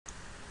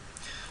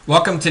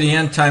Welcome to the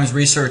End Times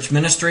Research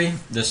Ministry.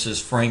 This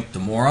is Frank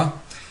DeMora,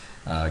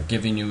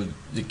 giving you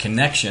the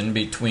connection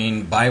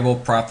between Bible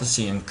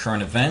prophecy and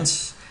current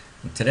events.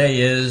 And today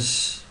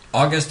is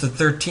August the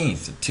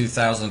 13th,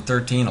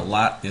 2013. A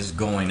lot is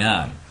going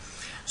on.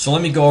 So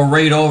let me go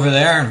right over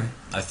there.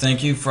 I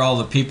thank you for all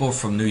the people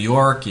from New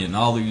York and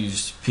all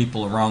these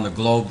people around the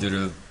globe that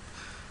are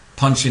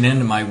punching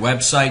into my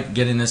website,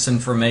 getting this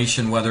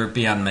information, whether it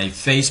be on my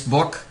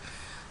Facebook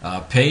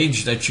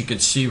page that you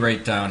could see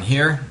right down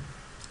here.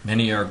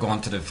 Many are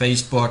going to the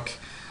Facebook.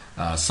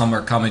 Some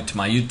are coming to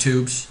my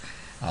YouTubes.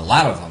 A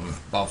lot of them,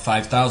 about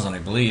 5,000 I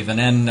believe. And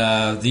then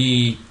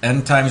the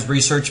End Times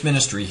Research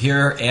Ministry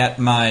here at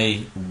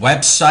my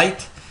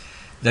website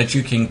that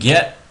you can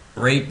get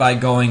right by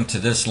going to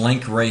this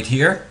link right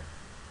here.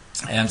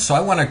 And so I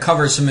want to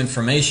cover some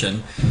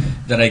information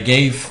that I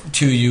gave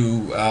to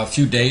you a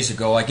few days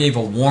ago. I gave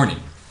a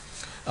warning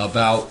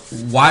about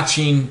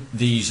watching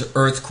these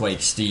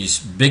earthquakes, these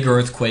big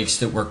earthquakes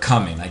that were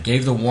coming. I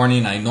gave the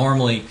warning. I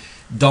normally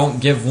don't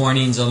give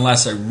warnings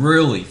unless I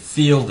really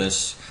feel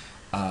this.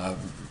 I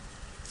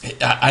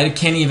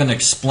can't even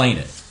explain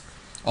it.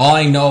 All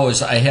I know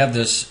is I have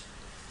this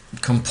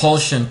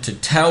compulsion to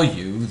tell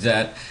you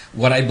that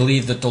what I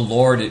believe that the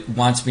Lord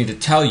wants me to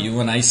tell you,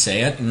 and I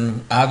say it,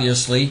 and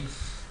obviously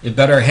it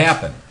better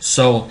happen.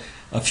 So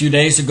a few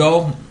days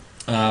ago,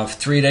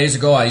 3 days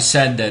ago, I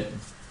said that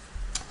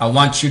I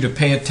want you to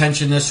pay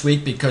attention this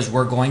week because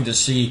we're going to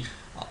see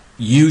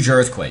huge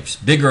earthquakes,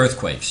 big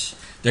earthquakes.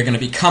 They're going to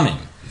be coming.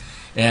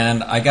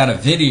 And I got a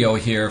video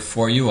here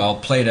for you. I'll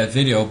play that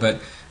video.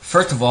 But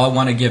first of all, I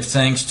want to give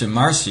thanks to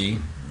Marcy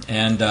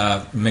and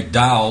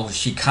McDowell.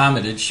 She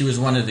commented. She was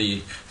one of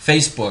the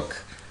Facebook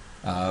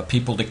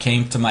people that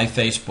came to my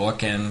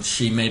Facebook, and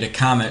she made a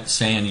comment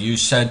saying, "You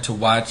said to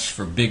watch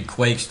for big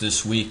quakes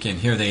this week,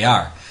 and here they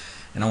are."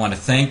 And I want to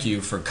thank you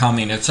for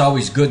coming. It's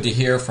always good to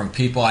hear from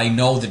people. I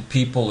know that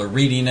people are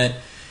reading it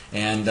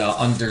and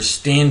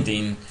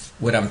understanding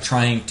what I'm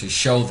trying to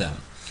show them.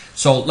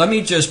 So let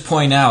me just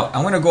point out,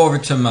 I want to go over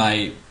to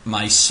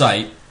my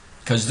site,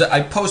 because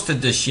I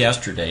posted this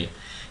yesterday.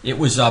 It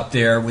was up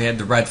there. We had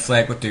the red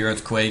flag with the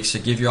earthquakes. I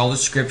give you all the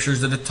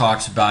scriptures that it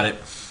talks about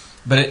it.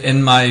 But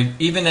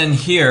even in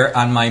here,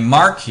 on my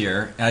mark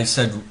here, I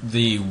said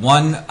the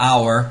 1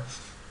 hour,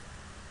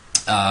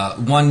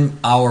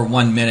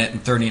 1 minute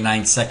and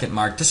 39 second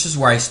mark. This is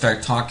where I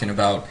start talking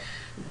about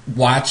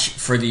watch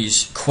for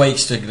these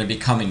quakes that are going to be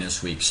coming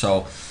this week.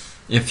 So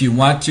if you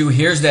want to,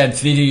 here's that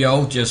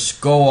video.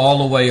 Just go all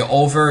the way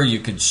over. You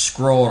could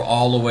scroll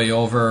all the way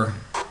over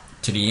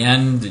to the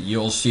end.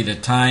 You'll see the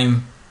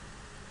time.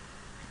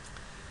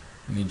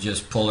 Let me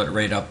just pull it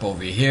right up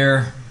over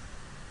here.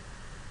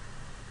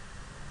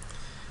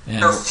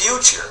 And their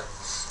future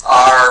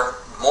are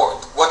more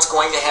what's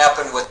going to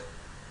happen with.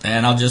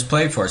 And I'll just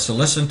play it for us. So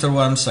listen to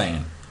what I'm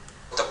saying.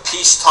 The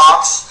peace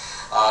talks.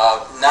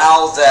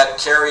 Now that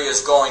Kerry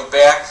is going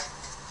back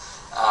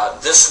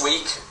this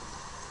week,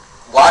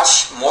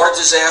 watch more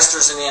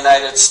disasters in the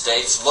United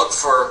States. Look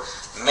for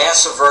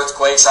massive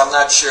earthquakes. I'm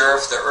not sure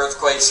if the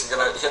earthquakes are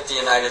going to hit the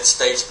United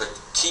States, but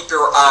keep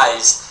your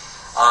eyes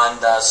on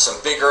some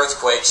big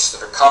earthquakes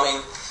that are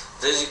coming.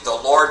 The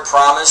Lord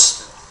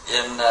promised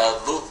in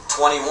Luke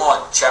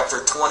 21,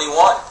 chapter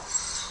 21.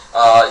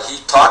 He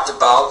talked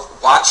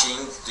about watching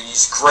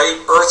these great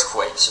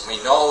earthquakes, and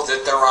we know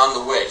that they're on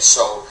the way,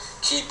 so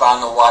keep on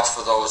the watch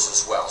for those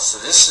as well. So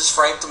this is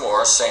Frank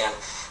DeMora saying,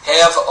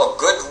 have a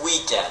good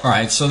weekend. All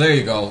right, so there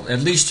you go.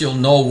 At least you'll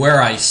know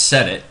where I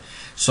said it.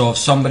 So if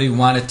somebody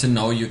wanted to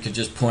know, you could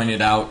just point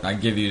it out. I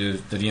give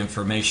you the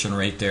information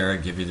right there. I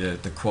give you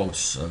the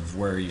quotes of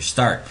where you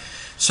start.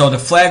 So the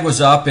flag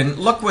was up, and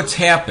look what's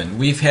happened.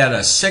 We've had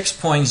a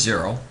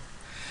 6.0.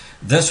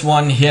 This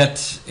one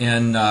hit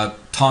in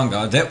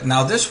Tonga.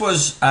 Now this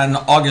was on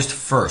August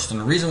 1st, and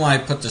the reason why I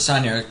put this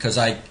on here is because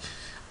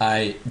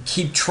I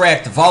keep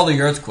track of all the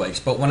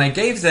earthquakes. But when I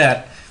gave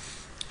that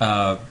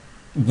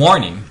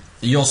warning,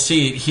 you'll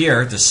see it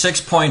here, the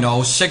 6.0,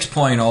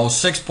 6.0,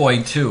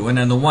 6.2, and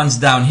then the ones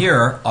down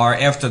here are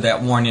after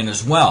that warning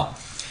as well.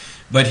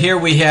 But here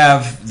we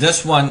have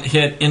this one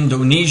hit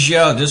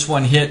Indonesia, this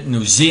one hit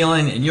New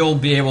Zealand, and you'll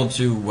be able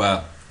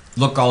to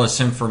look all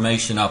this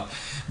information up.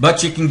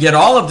 But you can get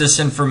all of this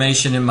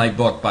information in my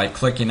book by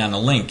clicking on a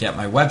link at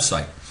my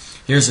website.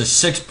 Here's a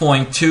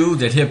 6.2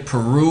 that hit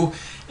Peru.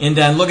 And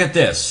then look at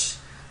this.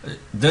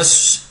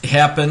 This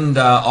happened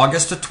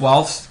August the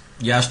 12th,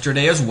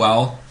 yesterday as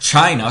well.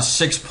 China,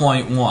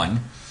 6.1.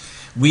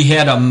 We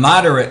had a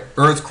moderate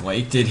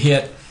earthquake that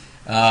hit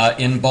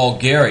in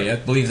Bulgaria. I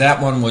believe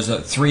that one was a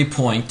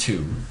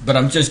 3.2. But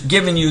I'm just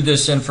giving you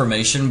this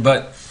information.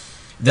 But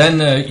then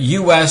the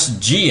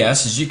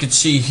USGS, as you can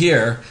see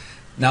here,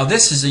 now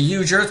this is a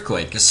huge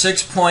earthquake, a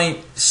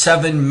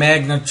 6.7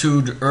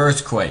 magnitude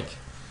earthquake.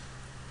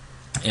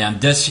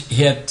 And this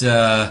hit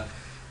in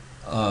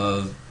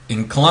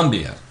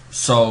Colombia.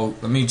 So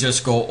let me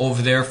just go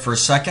over there for a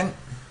second.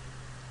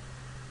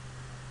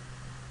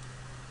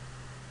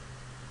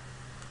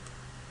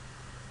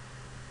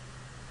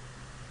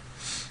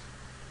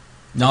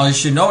 Now,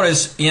 as you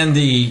notice in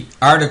the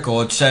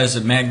article, it says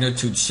a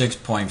magnitude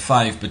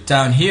 6.5, but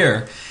down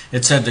here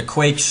it said the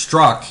quake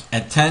struck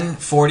at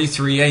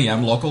 10:43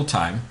 a.m. local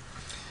time,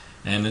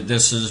 and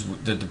this is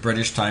the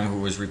British time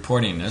who was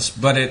reporting this,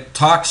 but it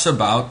talks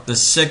about the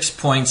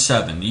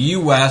 6.7. The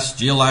U.S.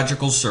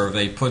 Geological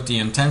Survey put the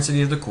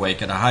intensity of the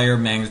quake at a higher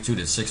magnitude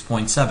at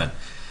 6.7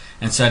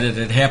 and said it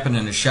had happened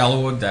in a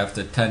shallower depth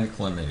at 10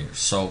 kilometers.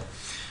 So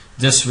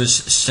this was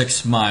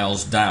 6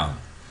 miles down.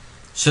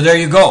 So there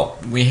you go.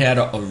 We had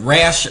a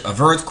rash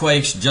of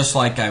earthquakes, just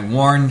like I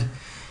warned,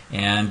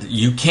 and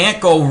you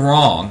can't go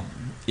wrong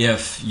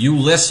if you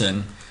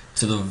listen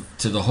to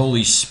the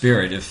Holy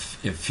Spirit.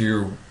 If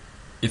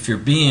you're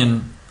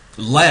being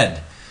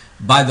led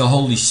by the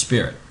Holy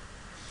Spirit,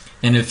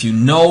 and if you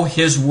know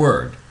His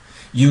Word,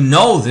 you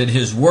know that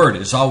His Word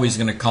is always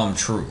going to come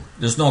true.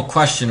 There's no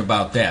question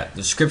about that.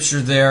 The Scripture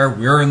there,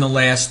 we're in the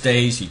last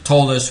days. He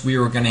told us we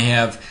were going to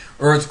have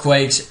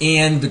earthquakes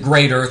and the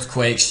great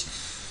earthquakes.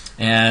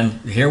 And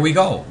here we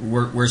go.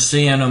 We're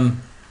seeing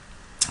them,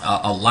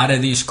 a lot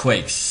of these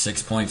quakes,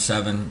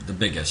 6.7, the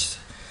biggest,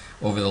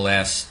 over the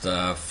last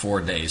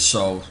 4 days.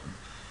 So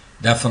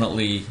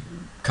definitely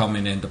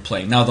coming into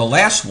play. Now, the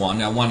last one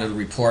I wanted to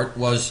report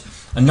was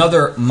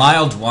another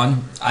mild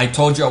one. I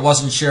told you I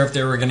wasn't sure if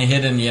they were going to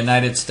hit in the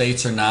United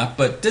States or not,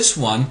 but this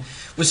one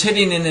was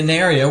hitting in an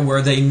area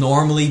where they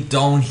normally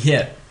don't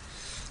hit.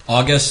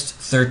 August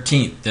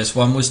 13th. This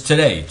one was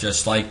today,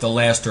 just like the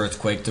last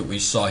earthquake that we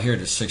saw here,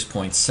 the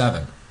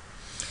 6.7.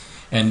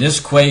 And this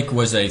quake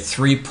was a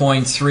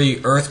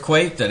 3.3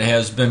 earthquake that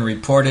has been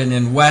reported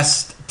in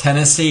West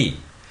Tennessee.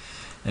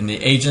 And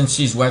the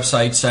agency's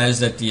website says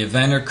that the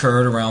event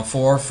occurred around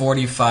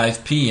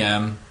 4:45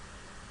 p.m.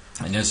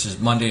 And this is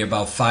Monday,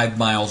 about 5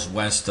 miles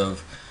west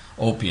of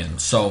Opian.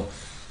 So,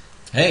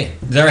 hey,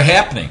 they're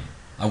happening.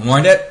 I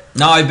warned it.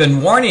 Now, I've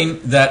been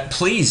warning that,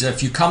 please,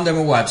 if you come to my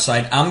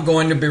website, I'm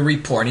going to be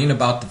reporting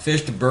about the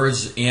fish, the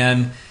birds,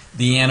 and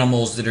the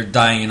animals that are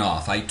dying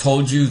off. I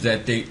told you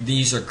that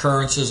these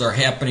occurrences are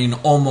happening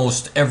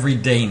almost every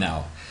day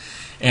now.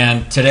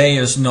 And today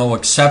is no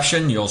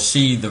exception. You'll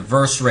see the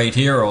verse right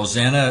here.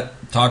 Hosanna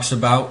talks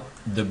about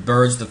the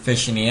birds, the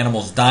fish, and the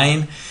animals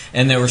dying.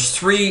 And there was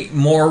 3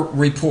 more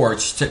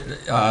reports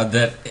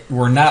that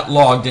were not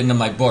logged into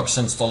my book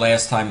since the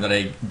last time that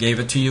I gave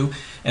it to you.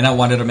 And I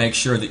wanted to make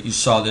sure that you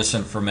saw this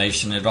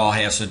information. It all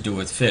has to do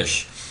with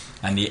fish.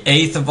 On the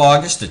 8th of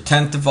August, the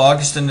 10th of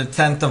August, and the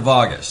 10th of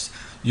August,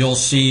 you'll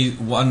see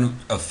one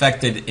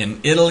affected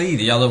in Italy,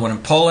 the other one in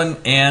Poland,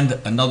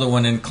 and another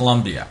one in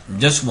Colombia.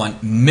 This one,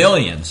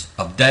 millions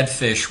of dead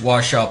fish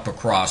wash up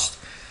across.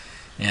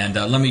 And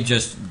let me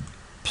just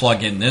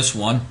plug in this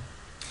one.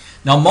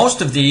 Now, most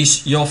of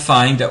these, you'll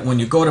find that when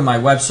you go to my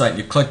website,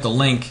 you click the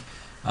link,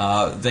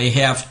 they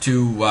have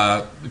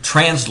to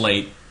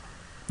translate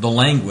the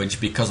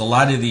language, because a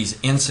lot of these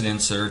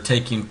incidents are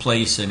taking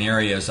place in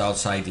areas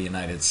outside the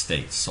United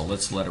States. So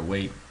let's let it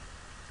wait.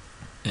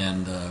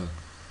 And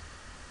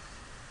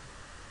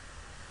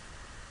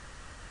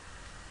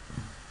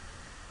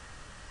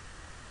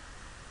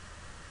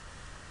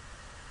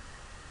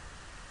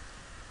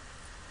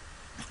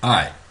all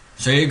right,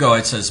 so here you go.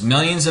 It says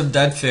millions of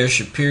dead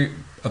fish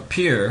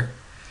appear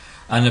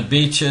on the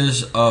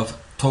beaches of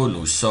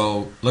Toulouse.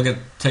 So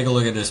take a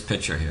look at this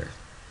picture here.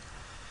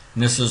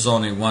 And this is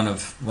only one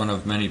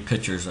of many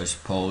pictures, I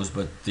suppose,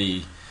 but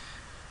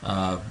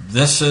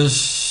this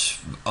is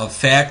a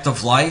fact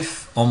of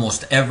life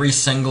almost every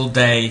single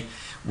day,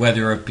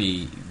 whether it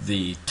be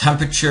the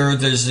temperature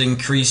that is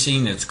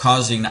increasing, it's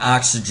causing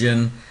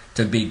oxygen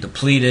to be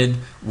depleted,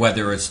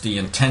 whether it's the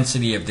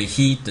intensity of the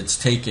heat that's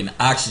taking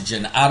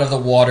oxygen out of the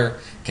water,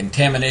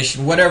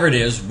 contamination, whatever it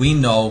is, we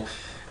know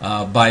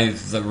by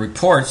the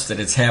reports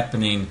that it's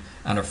happening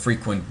on a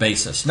frequent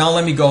basis. Now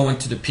let me go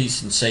into the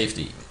peace and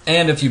safety.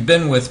 And if you've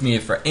been with me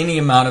for any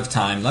amount of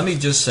time, let me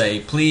just say,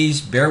 please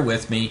bear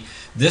with me.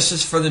 This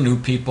is for the new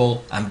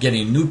people. I'm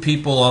getting new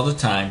people all the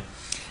time.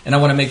 And I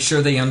want to make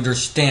sure they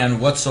understand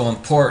what's so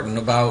important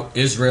about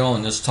Israel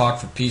and this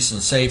talk for peace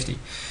and safety.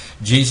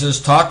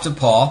 Jesus talked to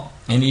Paul,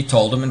 and he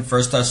told him in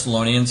 1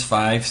 Thessalonians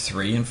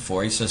 5:3 and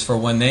 4, he says, "For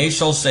when they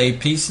shall say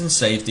peace and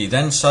safety,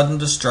 then sudden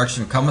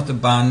destruction cometh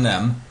upon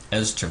them,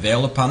 as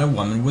travail upon a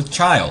woman with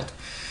child,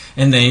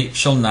 and they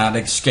shall not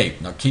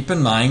escape." Now keep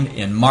in mind,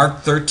 in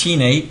Mark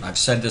 13:8, I've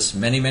said this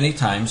many, many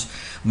times,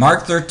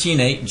 Mark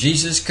 13:8,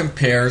 Jesus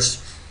compares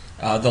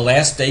the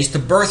last days to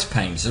birth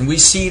pangs, and we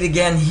see it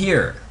again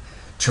here,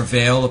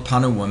 travail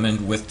upon a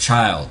woman with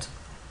child.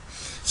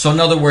 So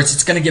in other words,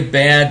 it's going to get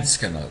bad, it's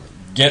going to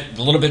get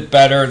a little bit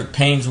better, the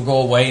pains will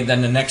go away, and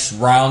then the next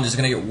round is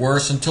going to get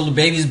worse until the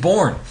baby's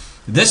born.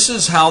 This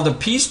is how the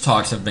peace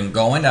talks have been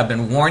going. I've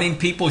been warning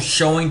people,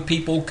 showing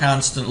people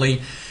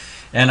constantly,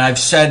 and I've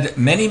said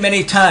many,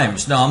 many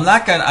times, no, I'm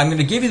going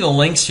to give you the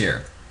links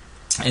here.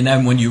 And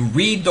then when you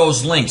read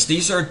those links,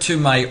 these are to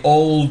my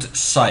old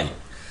site,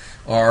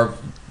 or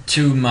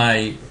to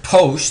my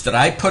post that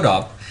I put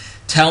up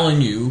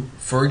telling you,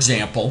 for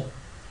example,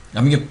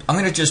 I'm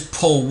going to just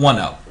pull one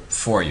up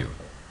for you.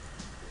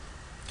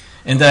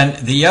 And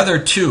then the other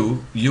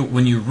two,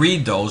 when you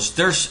read those,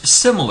 they're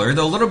similar.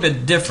 They're a little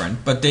bit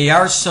different, but they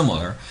are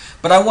similar.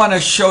 But I want to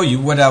show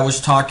you what I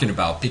was talking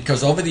about,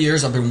 because over the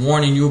years I've been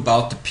warning you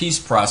about the peace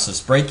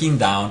process breaking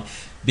down,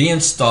 being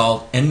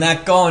stalled, and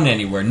not going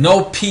anywhere.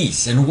 No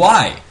peace. And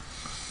why?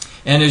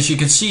 And as you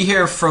can see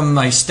here from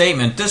my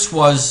statement,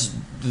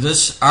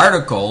 this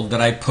article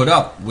that I put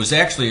up was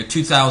actually a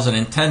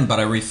 2010, but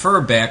I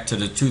refer back to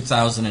the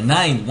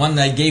 2009 one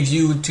that I gave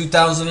you in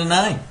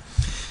 2009.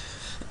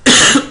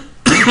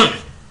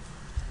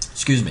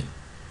 Excuse me.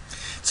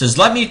 It says,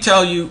 let me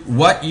tell you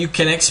what you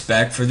can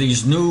expect for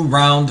these new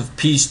round of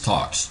peace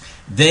talks.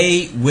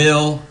 They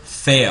will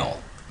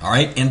fail. All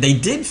right? And they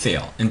did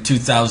fail in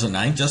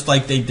 2009, just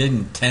like they did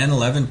in 10,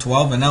 11,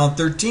 12, and now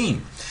 13.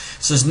 It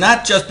says,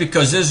 not just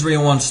because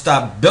Israel won't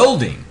stop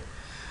building,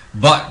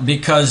 but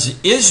because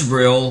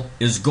Israel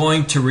is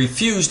going to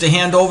refuse to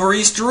hand over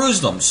East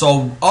Jerusalem.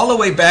 So all the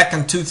way back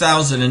in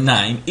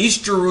 2009,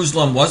 East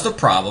Jerusalem was the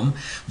problem.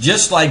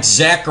 Just like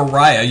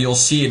Zechariah, you'll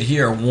see it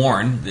here,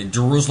 warned that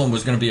Jerusalem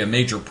was going to be a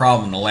major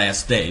problem in the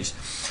last days.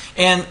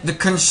 And the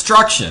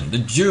construction, the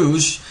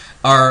Jews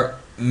are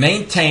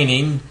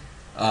maintaining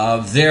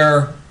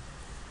their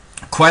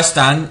quest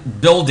on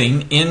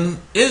building in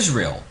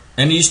Israel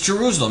and East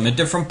Jerusalem, in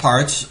different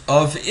parts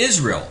of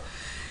Israel.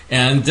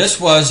 And this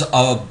was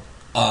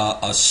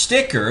a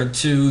sticker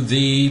to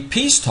the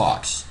peace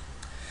talks.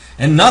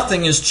 And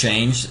nothing has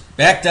changed.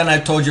 Back then I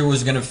told you it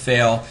was going to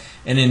fail.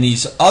 And in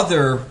these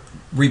other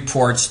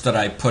reports that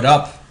I put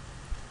up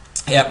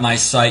at my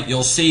site,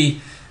 you'll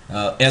see,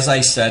 as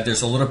I said,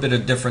 there's a little bit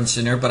of difference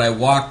in there. But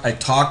I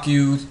talk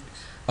you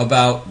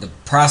about the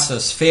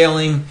process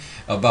failing,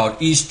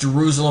 about East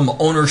Jerusalem,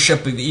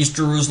 ownership of East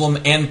Jerusalem,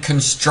 and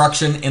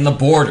construction in the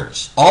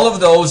borders. All of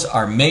those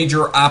are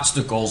major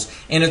obstacles,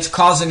 and it's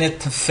causing it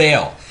to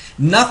fail.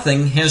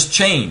 Nothing has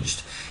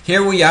changed.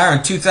 Here we are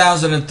in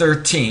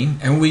 2013,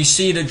 and we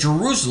see that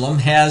Jerusalem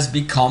has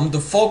become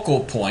the focal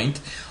point,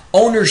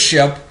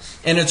 ownership,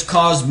 and it's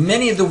caused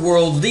many of the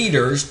world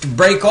leaders to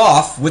break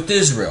off with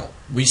Israel.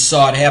 We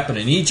saw it happen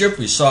in Egypt.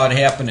 We saw it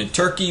happen in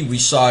Turkey. We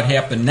saw it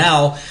happen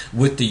now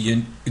with the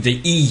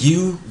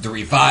EU, the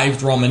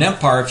revived Roman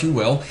Empire, if you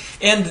will.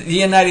 And the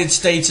United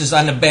States is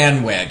on the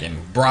bandwagon.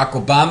 Barack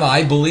Obama,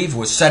 I believe,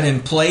 was set in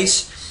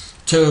place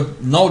to,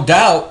 no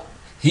doubt,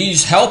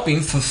 he's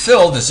helping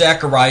fulfill the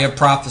Zechariah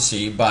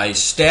prophecy by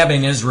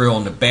stabbing Israel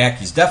in the back.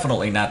 He's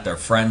definitely not their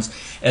friends,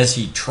 as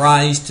he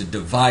tries to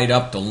divide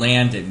up the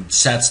land and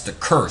sets the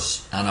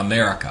curse on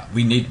America.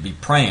 We need to be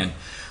praying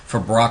for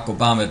Barack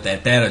Obama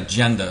that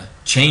agenda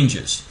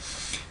changes.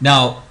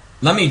 Now,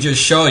 let me just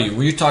show you,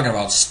 when you're talking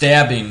about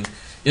stabbing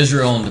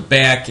Israel in the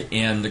back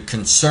and the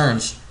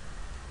concerns,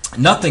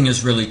 nothing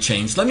has really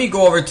changed. Let me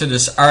go over to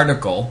this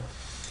article,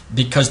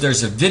 because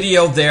there's a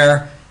video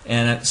there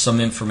and some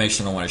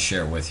information I want to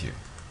share with you.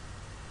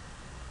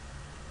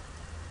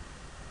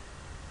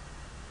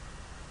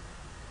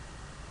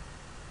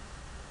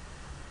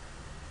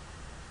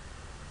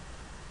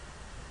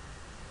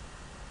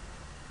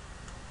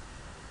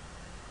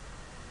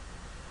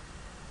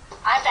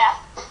 I'm Beth.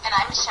 And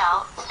I'm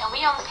Michelle. And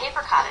we own the Paper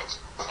Cottage.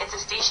 It's a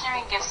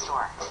stationery and gift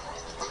store.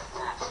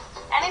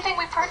 Anything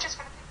we purchase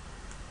for the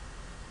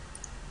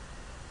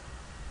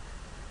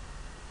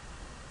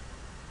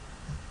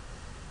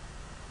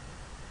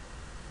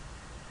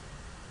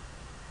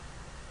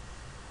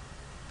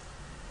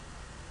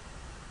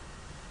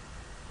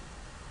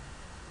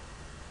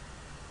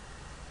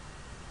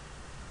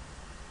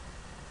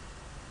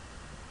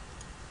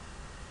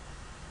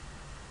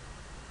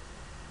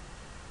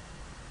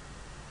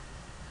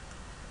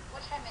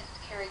time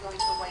is Kerry going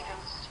to the White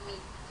House to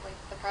meet with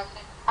the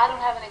president? I don't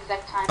have an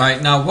exact time. All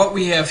right, now what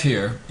we have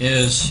here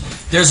is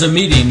there's a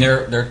meeting.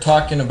 They're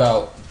talking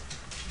about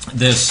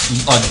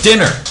this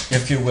dinner,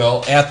 if you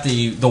will, at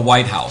the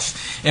White House.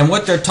 And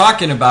what they're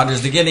talking about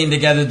is they're getting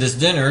together this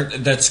dinner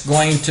that's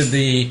going to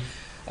be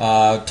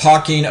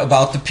talking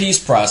about the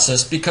peace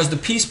process, because the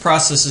peace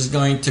process is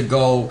going to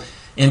go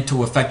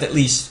into effect, at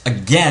least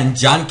again.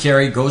 John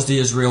Kerry goes to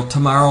Israel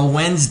tomorrow,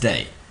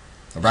 Wednesday.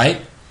 All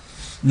right?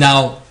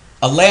 Now,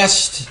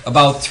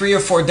 about 3 or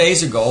 4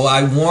 days ago,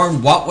 I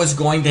warned what was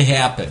going to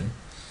happen.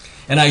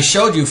 And I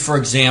showed you, for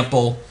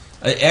example,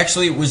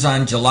 actually it was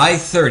on July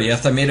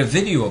 30th, I made a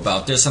video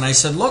about this, and I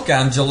said, look,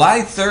 on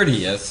July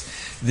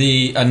 30th,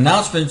 the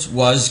announcement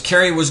was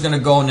Kerry was going to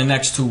go in the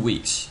next 2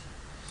 weeks.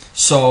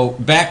 So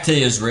back to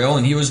Israel,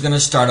 and he was going to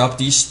start up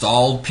these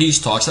stalled peace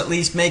talks, at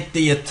least make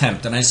the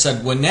attempt. And I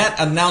said, when that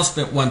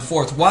announcement went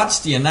forth,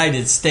 watch the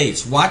United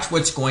States, watch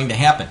what's going to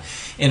happen.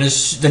 And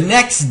the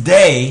next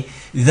day,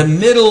 the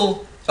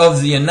middle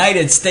of the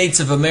United States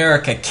of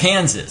America,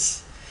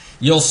 Kansas,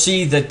 you'll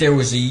see that there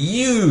was a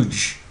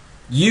huge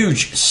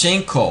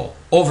sinkhole,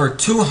 over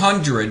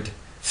 200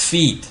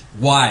 feet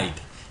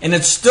wide. And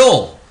it's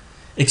still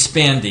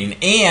expanding.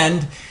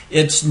 And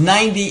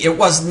it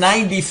was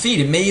 90 feet.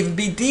 It may even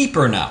be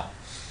deeper now.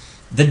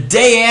 The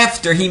day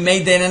after he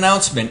made that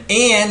announcement,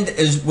 and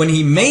when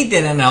he made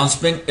that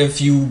announcement,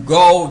 if you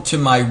go to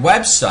my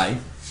website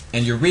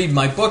and you read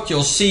my book,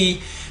 you'll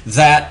see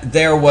that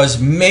there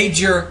was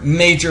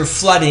major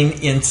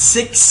flooding in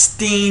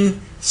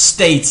 16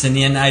 states in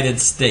the United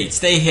States.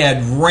 They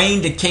had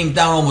rain that came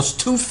down, almost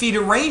 2 feet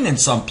of rain in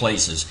some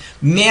places.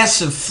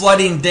 Massive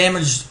flooding,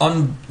 damage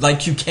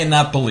like you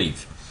cannot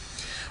believe.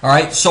 All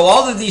right, so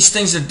all of these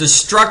things are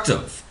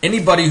destructive.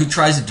 Anybody who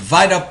tries to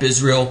divide up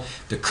Israel,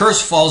 the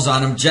curse falls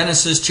on them.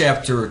 Genesis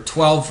chapter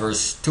 12,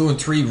 verse 2 and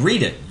 3.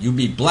 Read it. You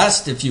be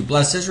blessed if you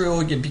bless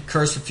Israel. You be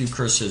cursed if you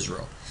curse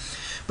Israel.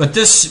 But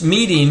this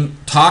meeting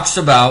talks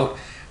about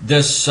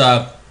this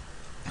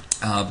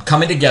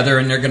coming together,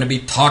 and they're going to be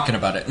talking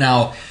about it.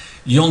 Now,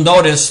 you'll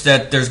notice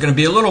that there's going to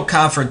be a little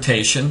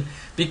confrontation,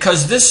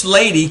 because this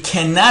lady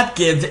cannot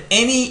give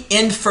any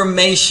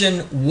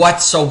information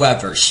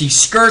whatsoever. She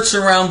skirts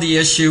around the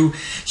issue.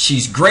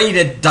 She's great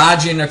at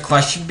dodging a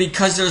question,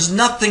 because there's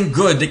nothing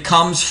good that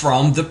comes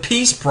from the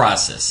peace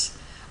process.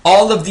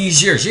 All of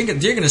these years. You're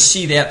going to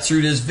see that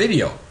through this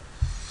video.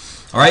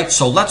 All right,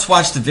 so let's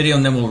watch the video,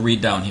 and then we'll read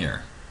down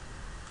here.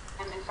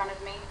 I'm in front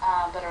of me,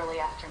 but early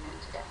afternoon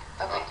today.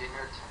 Okay.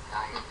 Dinner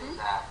tonight, is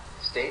that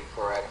state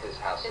or at his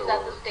house? Is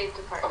at the State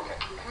Department. Okay.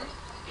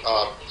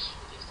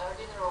 Iftar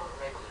dinner or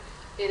regular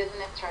dinner? It is an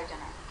iftar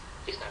dinner.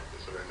 Iftar.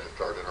 Is it an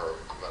iftar dinner or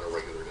not a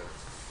regular dinner?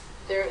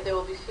 There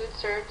will be food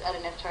served at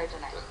an iftar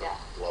dinner, yes.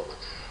 Lovely.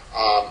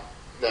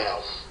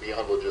 Now,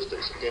 beyond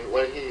logistics,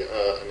 when he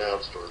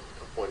announced or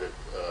appointed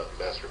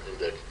Ambassador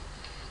Indyk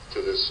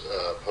to this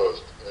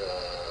post,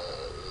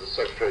 the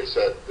Secretary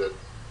said that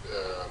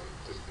the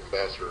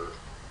Ambassador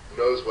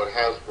knows what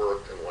has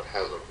worked and what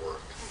hasn't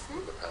worked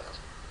in the past.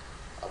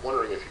 I'm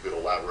wondering if you could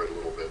elaborate a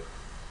little bit.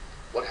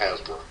 What has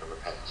worked in the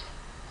past?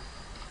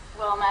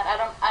 Well, Matt,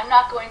 I'm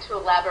not going to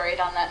elaborate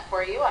on that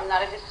for you. I'm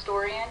not a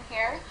historian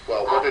here.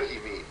 Well, what did he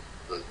mean?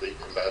 The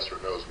ambassador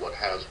knows what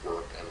has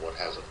worked and what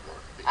hasn't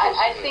worked. Because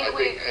I think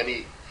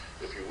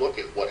if you look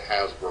at what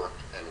has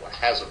worked and what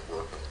hasn't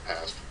worked in the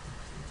past,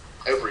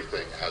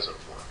 everything hasn't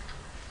worked.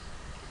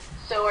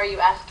 So are you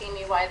asking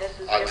me why this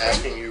is I'm different?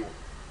 asking you,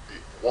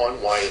 one,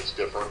 why it's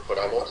different, but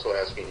I'm also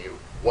asking you,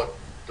 what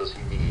does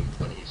he mean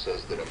when he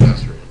says that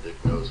Ambassador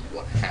Indyk knows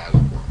what has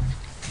worked?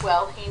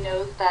 Well, he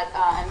knows that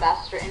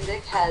Ambassador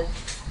Indyk has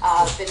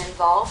been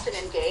involved and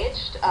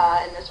engaged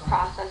in this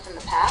process in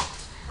the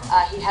past.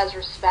 He has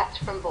respect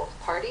from both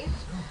parties.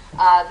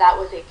 That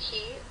was a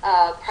key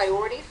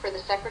priority for the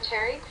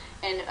Secretary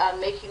in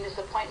making this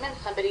appointment,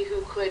 somebody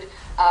who could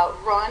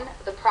run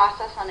the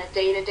process on a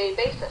day-to-day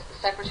basis. The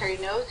Secretary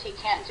knows he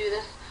can't do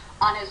this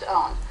on his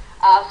own.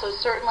 So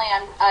certainly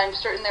I'm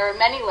certain there are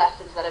many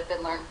lessons that have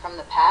been learned from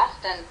the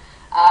past, and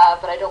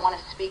but I don't want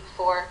to speak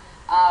for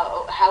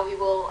how he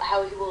will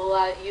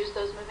use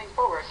those moving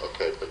forward.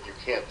 Okay, but you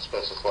can't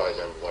specify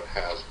then what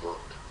has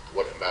worked,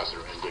 what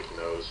Ambassador Indyk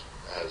knows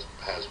has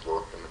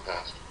worked in the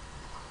past.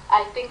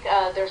 I think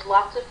there's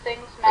lots of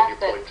things, Matt,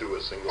 Can you point to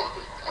a single?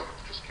 I'm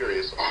just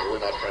curious. I'm really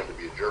not trying to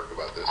be a jerk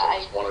about this. I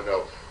just want to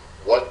know,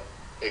 what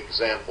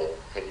example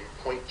can you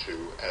point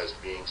to as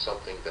being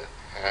something that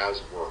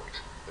has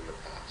worked in the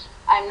past?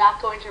 I'm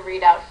not going to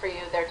read out for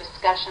you their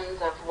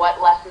discussions of what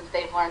lessons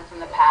they've learned from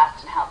the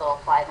past and how they'll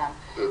apply them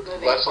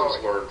moving Lessons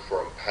forward. learned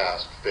from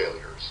past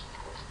failures.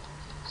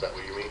 Is that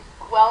what you mean?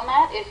 Well,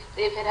 Matt, if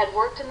it had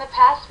worked in the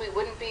past, we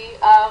wouldn't be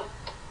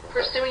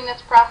pursuing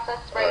this process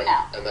right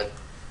now. And then,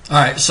 All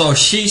right, so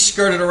she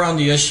skirted around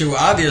the issue.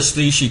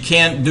 Obviously, she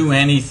can't do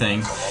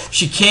anything.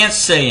 She can't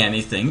say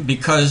anything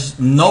because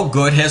no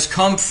good has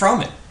come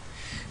from it.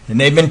 And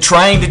they've been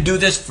trying to do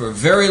this for a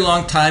very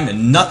long time,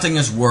 and nothing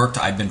has worked.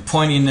 I've been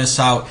pointing this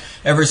out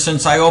ever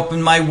since I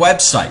opened my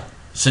website,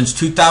 since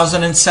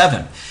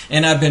 2007.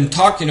 And I've been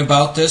talking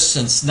about this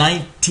since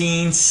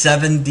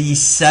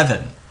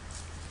 1977.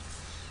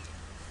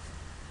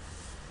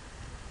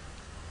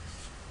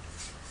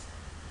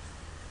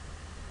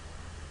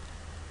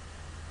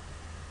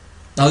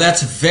 Now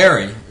that's a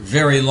very,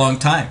 very long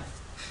time.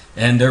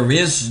 And there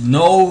is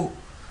no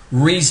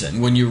reason,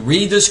 when you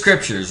read the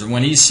scriptures, and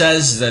when he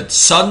says that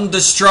sudden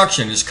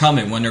destruction is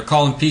coming, when they're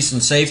calling peace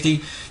and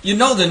safety, you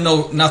know that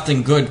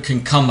nothing good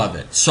can come of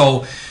it.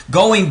 So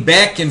going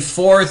back and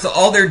forth,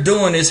 all they're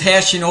doing is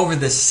hashing over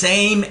the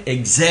same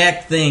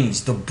exact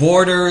things. The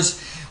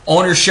borders,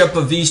 ownership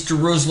of East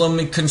Jerusalem,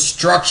 and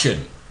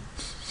construction.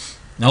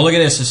 Now look at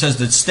this. It says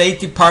the State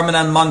Department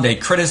on Monday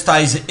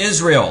criticized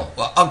Israel.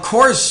 Well, of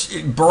course,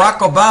 Barack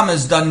Obama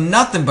has done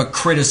nothing but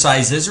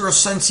criticize Israel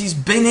since he's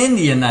been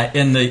in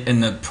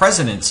the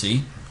presidency.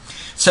 It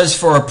says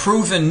for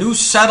approving new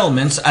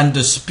settlements on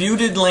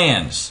disputed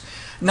lands.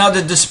 Now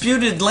the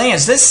disputed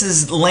lands, this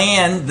is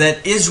land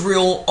that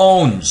Israel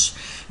owns.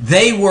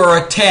 They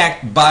were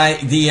attacked by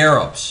the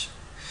Arabs.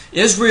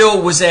 Israel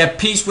was at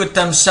peace with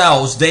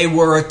themselves. They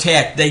were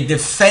attacked. They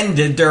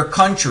defended their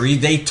country.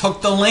 They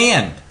took the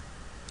land.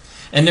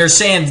 And they're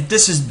saying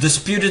this is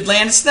disputed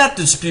land. It's not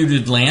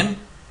disputed land.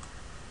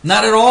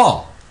 Not at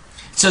all.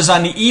 It says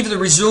on the eve of the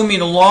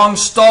resuming of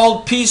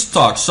long-stalled peace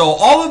talks. So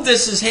all of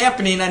this is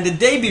happening on the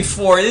day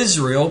before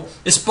Israel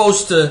is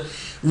supposed to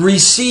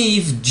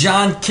receive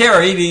John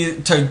Kerry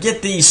to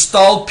get these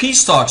stalled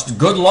peace talks.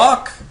 Good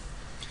luck.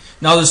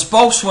 Now the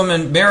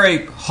spokeswoman,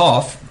 Mary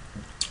Huff,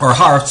 or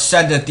Harf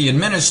said that the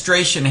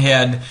administration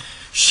had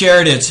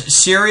shared its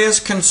serious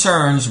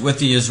concerns with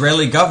the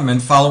Israeli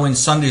government following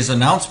Sunday's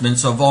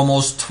announcements of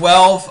almost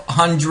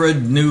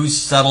 1,200 new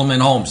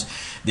settlement homes.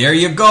 There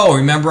you go.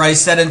 Remember I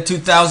said in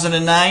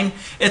 2009?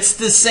 It's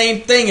the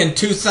same thing in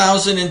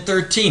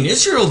 2013.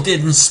 Israel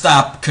didn't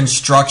stop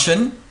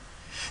construction.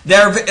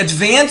 They're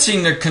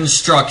advancing their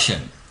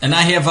construction. And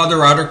I have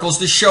other articles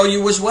to show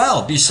you as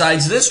well,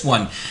 besides this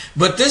one.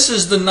 But this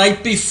is the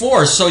night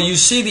before, so you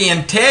see the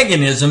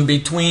antagonism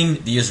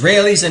between the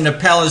Israelis and the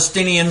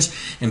Palestinians.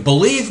 And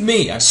believe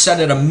me, I've said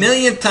it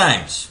 1,000,000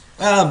 times,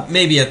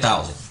 maybe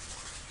 1,000,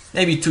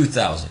 maybe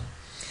 2,000,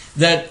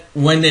 that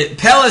when the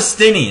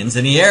Palestinians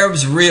and the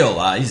Arabs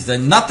realize that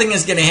nothing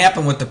is going to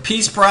happen with the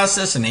peace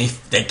process and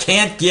they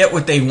can't get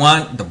what they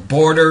want, the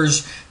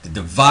borders, to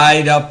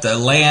divide up the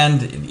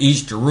land in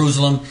East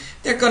Jerusalem,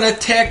 they're going to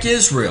attack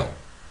Israel.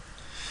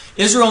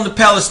 Israel and the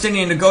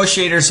Palestinian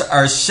negotiators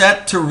are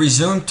set to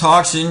resume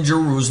talks in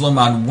Jerusalem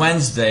on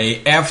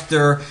Wednesday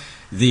after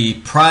the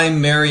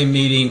primary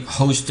meeting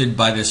hosted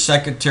by the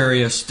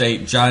Secretary of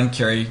State John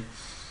Kerry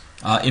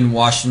in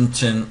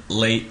Washington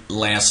late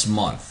last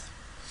month.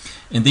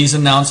 And these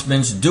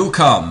announcements do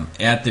come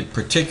at the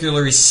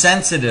particularly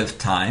sensitive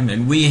time,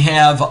 and we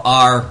have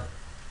our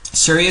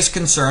serious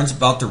concerns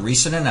about the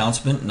recent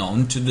announcement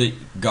known to the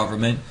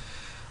government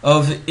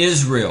of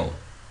Israel.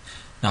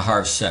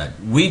 Nahar said,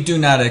 we do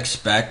not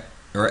expect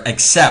or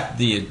accept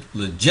the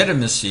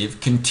legitimacy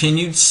of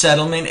continued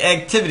settlement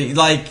activity.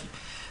 Like,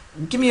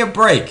 give me a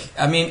break.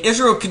 I mean,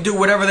 Israel can do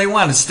whatever they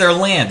want. It's their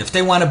land. If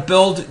they want to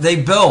build, they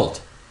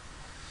build.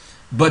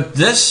 But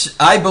this,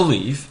 I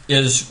believe,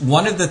 is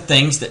one of the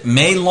things that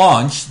may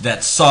launch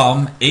that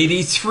Psalm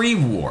 83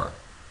 war.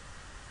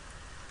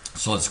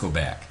 So let's go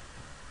back.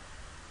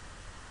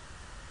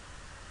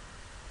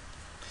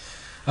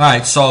 All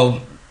right,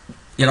 so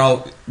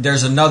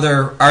there's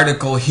another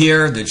article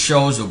here that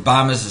shows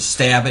Obama's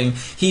stabbing.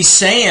 He's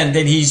saying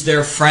that he's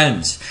their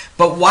friends.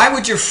 But why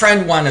would your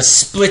friend want to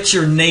split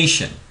your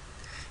nation?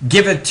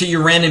 Give it to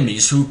your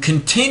enemies who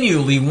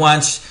continually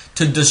wants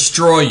to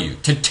destroy you,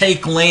 to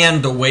take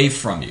land away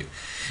from you.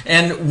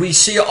 And we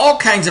see all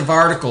kinds of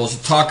articles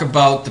that talk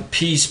about the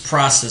peace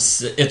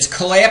process. It's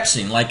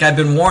collapsing, like I've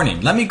been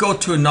warning. Let me go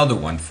to another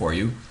one for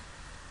you.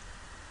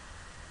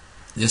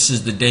 This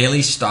is the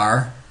Daily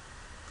Star.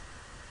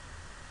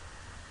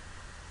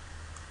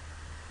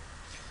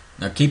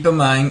 Now keep in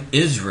mind,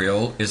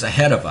 Israel is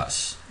ahead of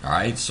us. All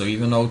right, so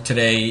even though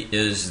today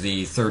is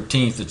the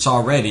 13th, it's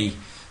already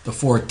the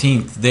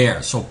 14th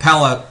there. So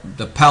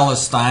the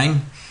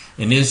Palestine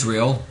and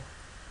Israel,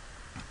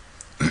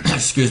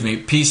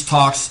 peace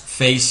talks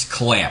face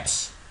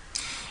collapse.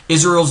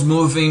 Israel's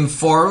moving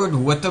forward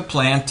with the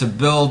plan to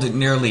build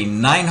nearly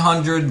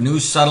 900 new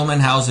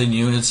settlement housing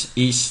units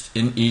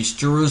in East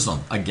Jerusalem.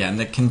 Again,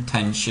 the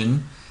contended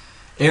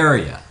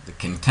area,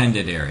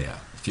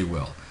 if you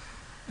will.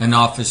 An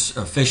office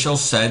official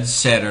said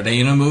Saturday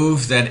in a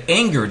move that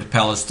angered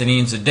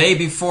Palestinians a day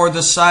before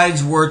the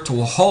sides were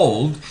to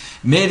hold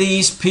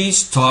Mideast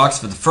peace talks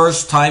for the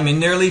first time in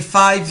nearly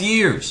 5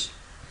 years.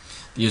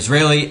 The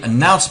Israeli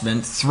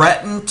announcement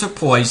threatened to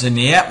poison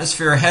the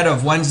atmosphere ahead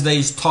of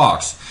Wednesday's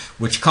talks,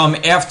 which come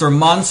after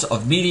months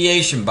of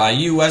mediation by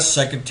U.S.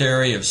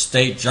 Secretary of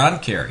State John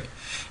Kerry.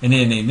 In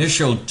an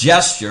initial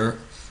gesture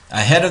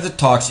ahead of the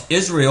talks,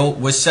 Israel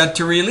was set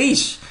to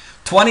release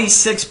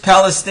 26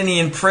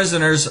 Palestinian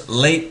prisoners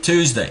late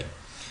Tuesday.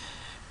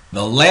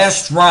 The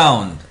last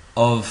round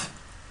of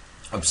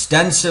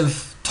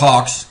extensive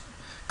talks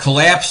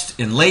collapsed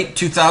in late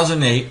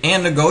 2008,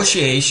 and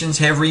negotiations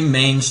have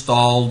remained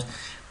stalled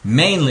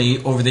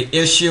mainly over the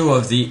issue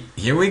of the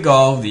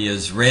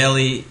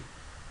Israeli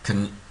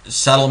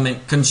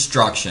settlement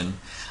construction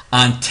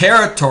on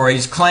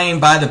territories claimed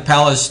by the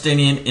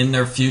Palestinian in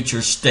their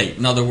future state.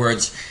 In other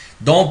words,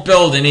 don't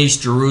build in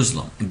East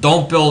Jerusalem.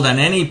 Don't build on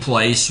any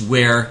place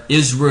where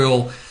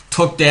Israel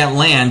took that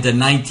land in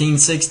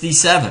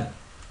 1967.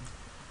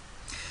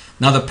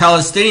 Now the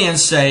Palestinians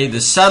say the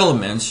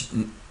settlements,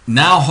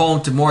 now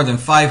home to more than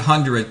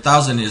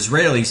 500,000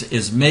 Israelis,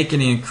 is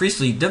making it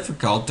increasingly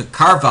difficult to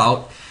carve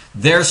out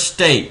their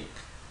state,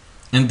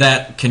 and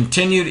that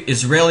continued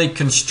Israeli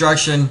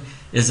construction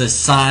is a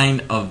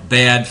sign of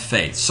bad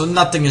faith. So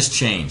nothing has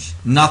changed.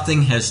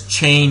 Nothing has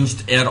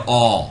changed at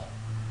all.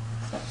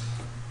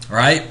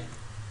 Right?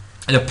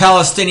 The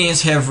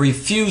Palestinians have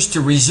refused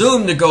to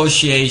resume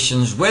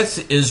negotiations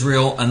with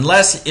Israel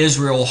unless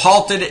Israel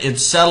halted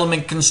its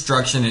settlement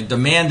construction, and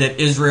demand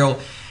that Israel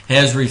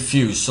has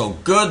refused. So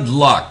good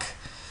luck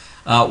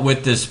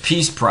with this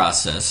peace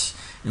process.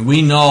 And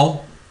we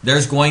know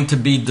there's going to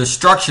be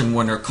destruction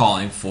when they're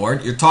calling for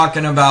it. You're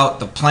talking about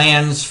the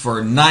plans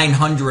for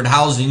 900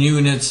 housing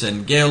units,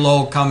 and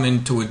Galo come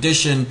into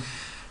addition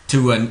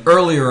to an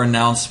earlier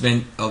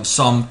announcement of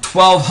some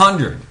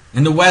 1,200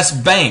 in the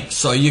West Bank.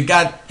 So you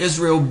got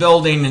Israel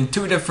building in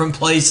two different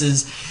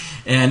places,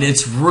 and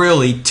it's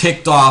really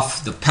ticked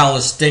off the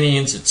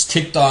Palestinians, it's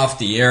ticked off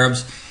the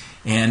Arabs.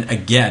 And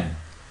again,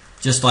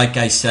 Just like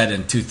I said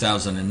in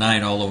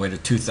 2009 all the way to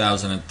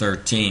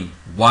 2013,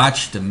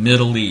 watch the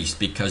Middle East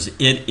because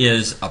it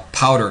is a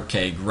powder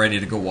keg ready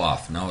to go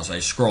off. Now as I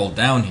scroll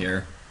down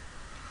here,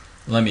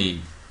 let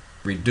me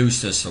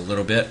reduce this a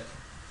little bit.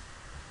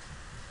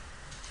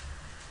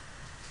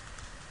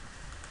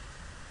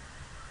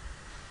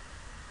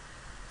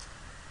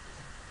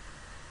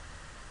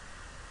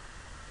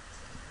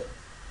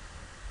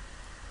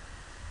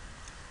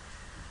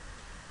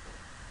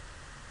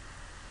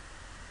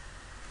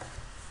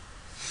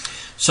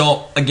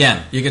 So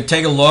again, you can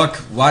take a look,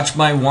 watch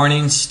my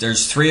warnings.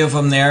 There's 3 of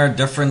them there,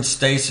 different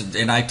states,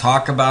 and I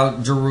talk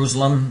about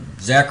Jerusalem,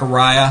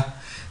 Zechariah,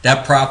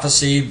 that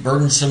prophecy,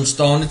 burdensome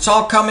stone. It's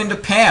all coming to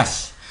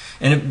pass.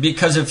 And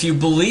because if you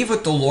believe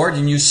with the Lord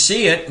and you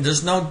see it,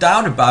 there's no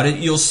doubt about it,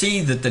 you'll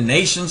see that the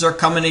nations are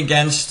coming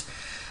against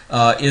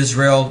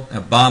Israel,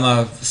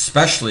 Obama,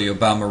 especially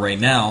Obama right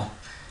now,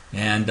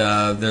 and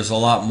there's a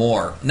lot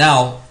more.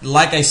 Now,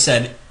 like I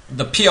said,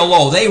 the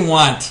PLO, they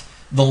want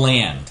the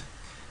land.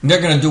 They're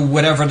going to do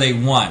whatever they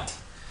want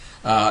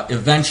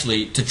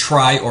eventually to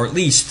try or at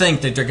least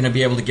think that they're going to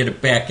be able to get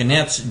it back. And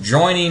that's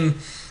joining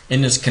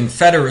in this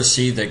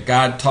confederacy that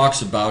God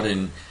talks about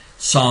in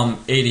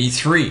Psalm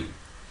 83.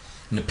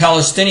 And the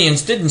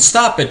Palestinians didn't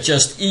stop at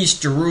just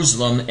East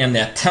Jerusalem and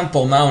that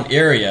Temple Mount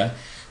area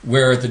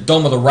where the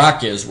Dome of the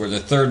Rock is, where the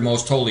 3rd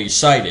most holy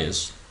site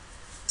is.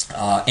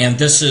 And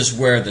this is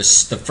where the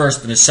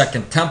first and the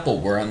second temple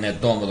were on that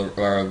Dome of the,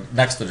 or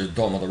next to the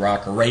Dome of the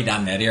Rock, or right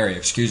on that area,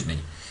 excuse me.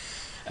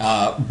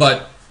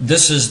 But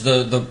this is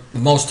the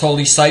most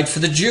holy site for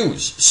the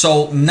Jews.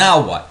 So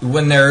now what?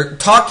 When they're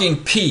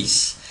talking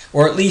peace,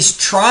 or at least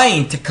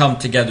trying to come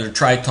together to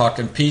try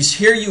talking peace,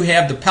 here you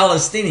have the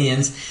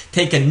Palestinians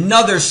take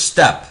another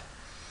step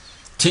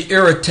to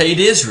irritate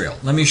Israel.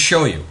 Let me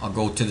show you. I'll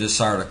go to this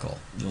article.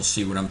 You'll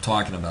see what I'm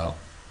talking about.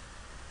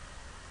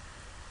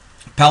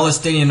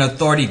 Palestinian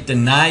Authority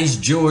denies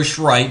Jewish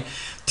right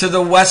to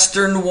the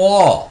Western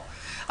Wall.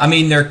 I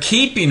mean, they're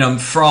keeping them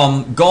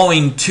from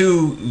going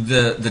to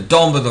the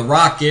Dome of the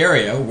Rock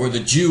area where the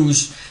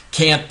Jews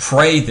can't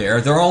pray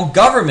there. Their own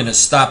government is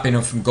stopping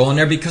them from going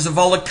there because of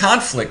all the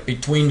conflict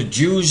between the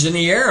Jews and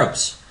the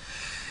Arabs.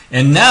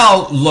 And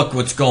now, look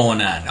what's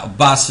going on.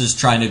 Abbas is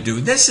trying to do.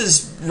 This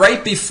is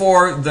right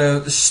before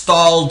the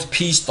stalled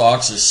peace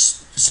talks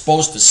is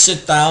supposed to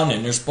sit down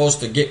and they're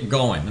supposed to get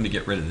going. Let me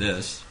get rid of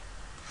this.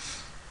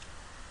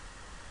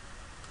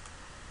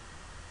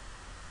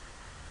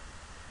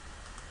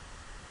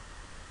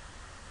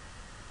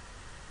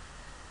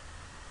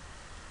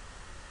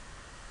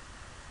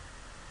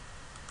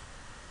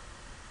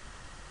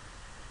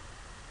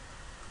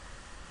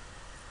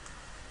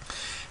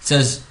 It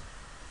says,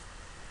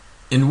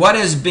 in what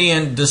is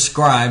being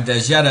described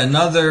as yet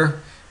another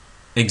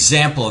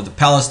example of the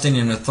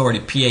Palestinian Authority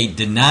PA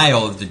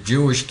denial of the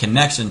Jewish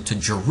connection to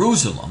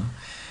Jerusalem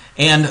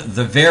and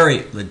the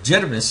very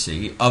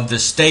legitimacy of the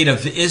State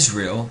of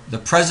Israel, the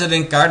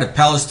President-Guard of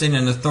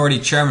Palestinian Authority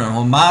Chairman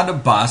Mahmoud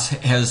Abbas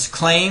has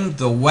claimed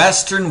the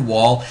Western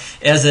Wall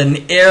as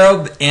an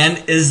Arab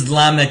and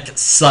Islamic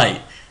site.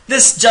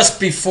 This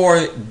just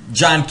before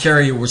John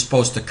Kerry was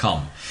supposed to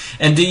come.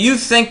 And do you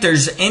think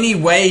there's any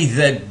way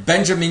that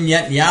Benjamin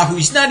Netanyahu,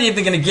 he's not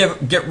even going to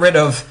get rid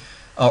of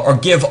or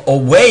give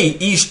away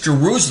East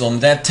Jerusalem,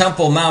 that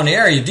Temple Mount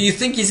area? Do you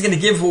think he's going to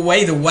give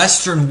away the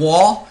Western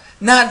Wall?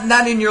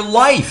 Not in your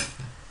life.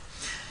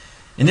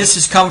 And this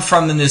has come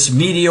from in this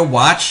Media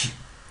Watch.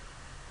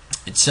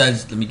 It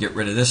says, let me get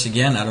rid of this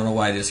again. I don't know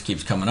why this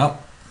keeps coming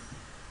up.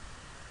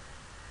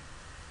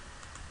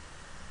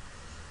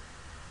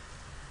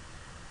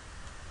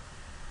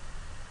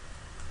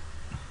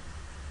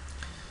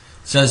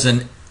 Says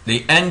the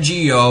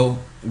NGO,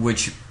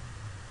 which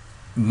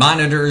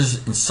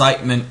monitors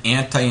incitement,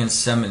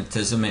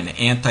 anti-Semitism, and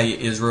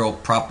anti-Israel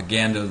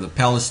propaganda of the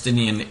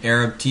Palestinian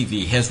Arab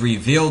TV, has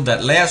revealed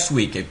that last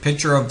week a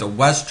picture of the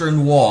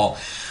Western Wall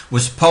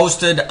was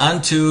posted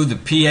onto the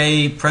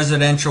PA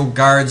Presidential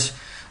Guard's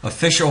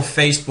official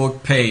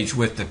Facebook page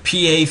with the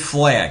PA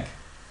flag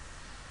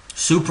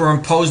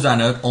superimposed on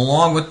it,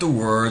 along with the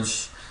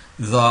words,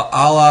 the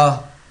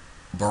Allah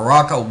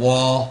Baraka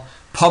Wall,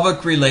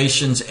 Public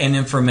Relations and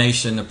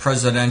Information, the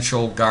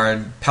Presidential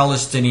Guard,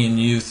 Palestinian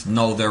youth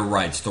know their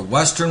rights. The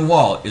Western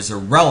Wall is a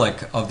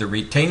relic of the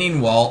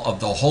retaining wall of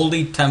the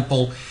Holy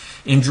Temple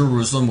in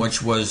Jerusalem,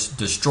 which was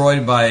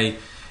destroyed by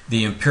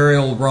the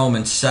Imperial Rome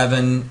in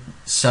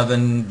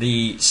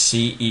 770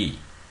 CE.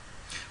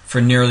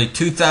 For nearly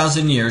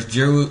 2,000 years,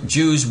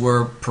 Jews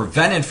were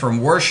prevented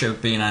from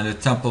worshiping on the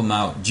Temple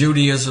Mount,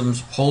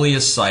 Judaism's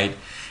holiest site,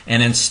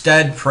 and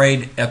instead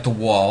prayed at the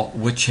wall,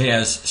 which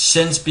has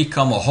since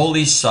become a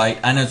holy site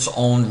on its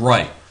own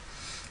right,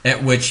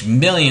 at which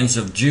millions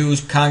of Jews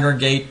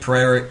congregate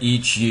prayer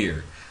each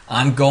year.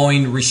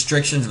 Ongoing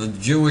restrictions of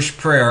Jewish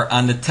prayer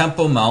on the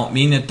Temple Mount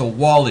mean that the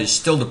wall is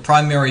still the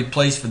primary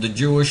place for the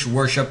Jewish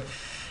worship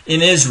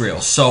in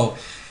Israel. So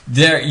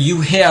there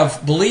you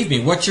have, believe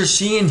me, what you're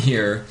seeing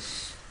here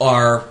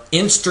are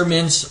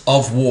instruments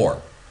of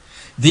war.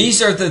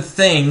 These are the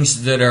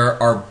things that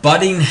are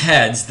butting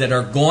heads that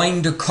are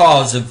going to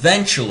cause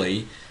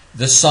eventually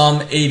the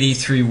Psalm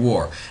 83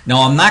 war.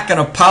 Now, I'm not going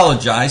to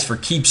apologize for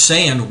keep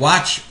saying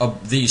watch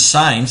these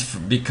signs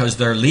because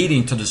they're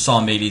leading to the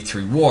Psalm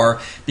 83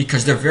 war,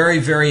 because they're very,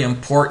 very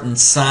important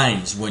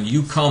signs. When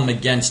you come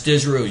against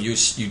Israel, you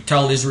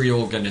tell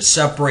Israel you're going to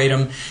separate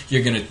them,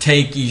 you're going to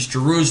take East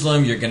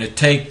Jerusalem, you're going to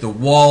take the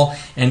wall,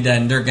 and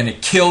then they're going to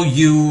kill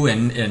you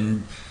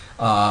and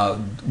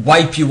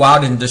wipe you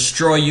out and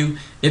destroy you.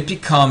 It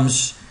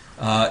becomes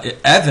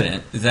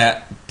evident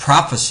that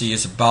prophecy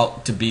is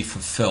about to be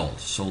fulfilled.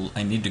 So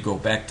I need to go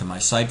back to my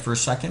site for a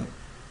second.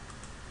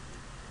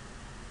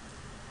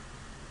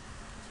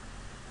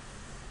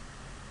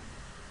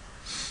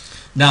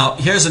 Now,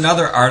 here's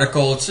another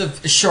article. It's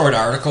a short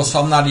article,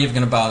 so I'm not even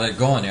going to bother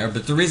going there.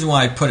 But the reason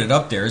why I put it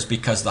up there is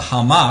because the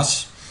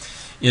Hamas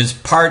is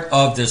part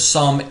of this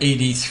Psalm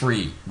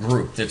 83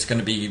 group that's going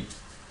to be,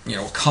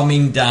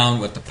 coming down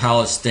with the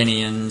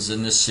Palestinians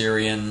and the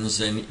Syrians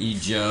and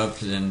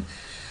Egypt and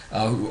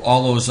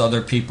all those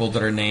other people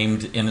that are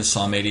named in the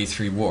Psalm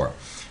 83 war.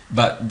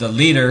 But the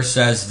leader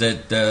says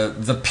that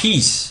the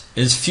peace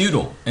is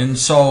futile. And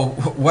so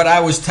what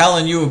I was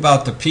telling you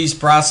about the peace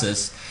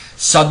process,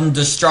 sudden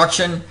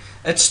destruction,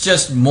 it's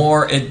just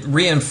more, it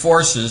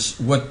reinforces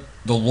what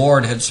the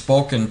Lord had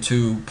spoken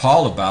to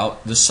Paul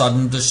about, the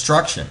sudden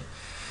destruction.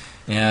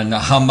 And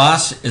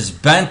Hamas is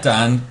bent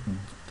on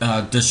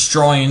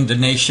destroying the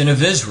nation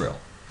of Israel.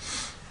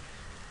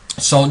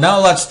 So now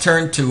let's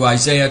turn to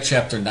Isaiah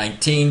chapter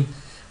 19,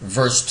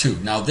 verse 2.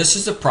 Now this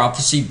is a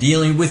prophecy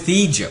dealing with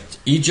Egypt.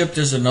 Egypt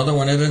is another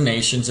one of the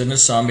nations in the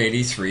Psalm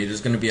 83.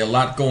 There's going to be a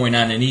lot going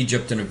on in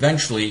Egypt, and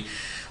eventually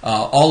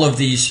all of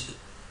these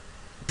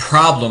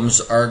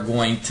problems are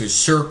going to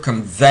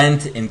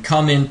circumvent and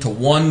come into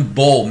one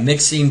bowl,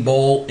 mixing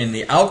bowl, and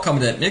the outcome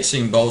of that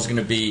mixing bowl is going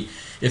to be,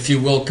 if you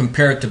will,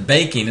 compare it to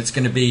baking, it's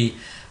going to be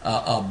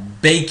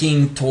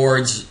baking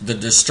towards the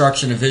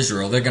destruction of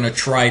Israel. They're going to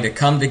try to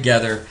come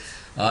together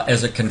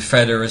as a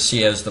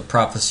confederacy, as the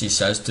prophecy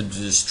says, to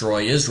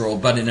destroy Israel.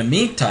 But in the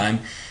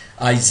meantime,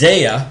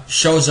 Isaiah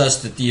shows us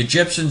that the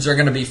Egyptians are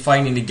going to be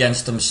fighting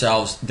against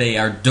themselves. They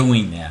are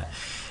doing that.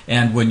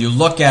 And when you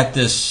look at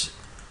this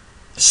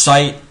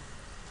site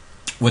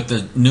with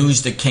the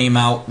news that came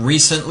out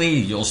recently,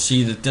 you'll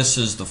see that this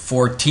is the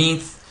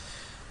 14th.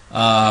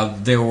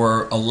 There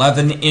were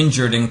 11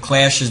 injured in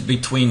clashes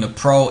between the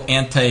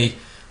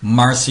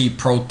pro-anti-Marcy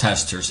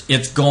protesters.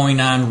 It's going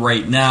on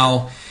right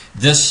now.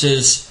 This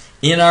is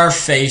in our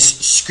face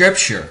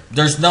scripture.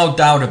 There's no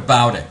doubt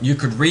about it. You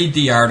could read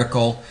the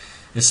article.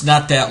 It's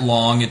not that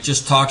long. It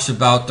just talks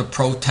about the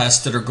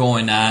protests that are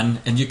going on.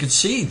 And you can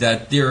see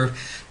that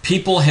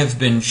people have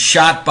been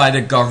shot by the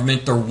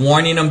government. They're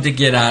warning them to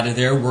get out of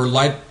there. We're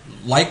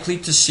likely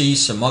to see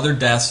some other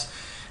deaths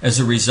as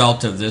a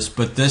result of this,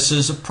 but this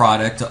is a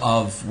product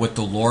of what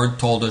the Lord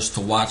told us to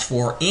watch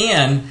for.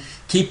 And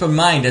keep in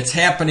mind, it's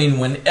happening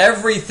when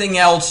everything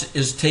else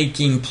is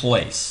taking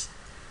place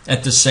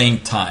at the same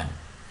time.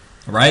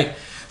 Right?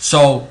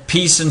 So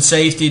peace and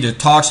safety, the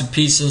talks of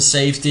peace and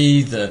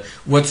safety,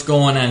 what's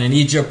going on in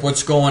Egypt,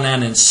 what's going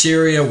on in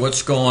Syria,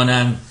 what's going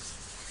on,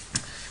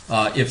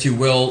 if you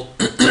will,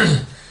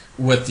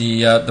 with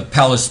the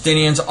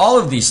Palestinians, all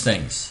of these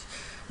things.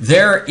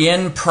 They're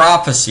in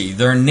prophecy.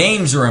 Their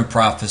names are in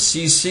prophecy.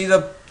 You see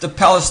the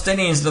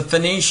Palestinians, the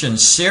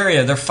Phoenicians,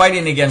 Syria, they're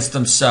fighting against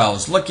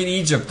themselves. Look at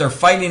Egypt, they're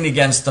fighting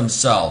against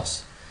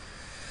themselves.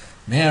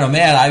 Man, oh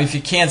man, if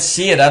you can't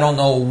see it, I don't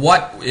know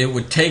what it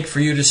would take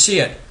for you to see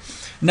it.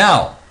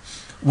 Now,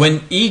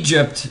 when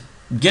Egypt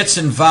gets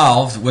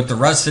involved with the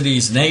rest of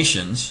these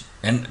nations,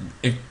 and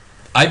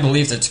I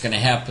believe that's going to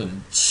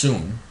happen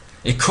soon.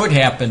 It could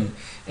happen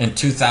in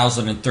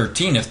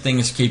 2013 if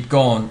things keep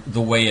going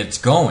the way it's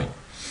going.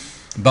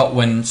 But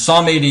when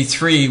Psalm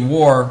 83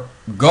 war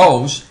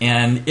goes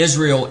and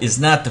Israel is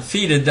not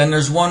defeated, then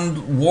there's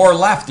one war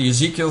left, the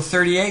Ezekiel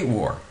 38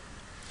 war.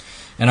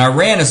 And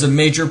Iran is a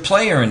major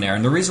player in there.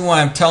 And the reason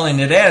why I'm telling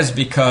it is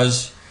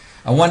because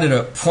I wanted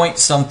to point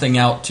something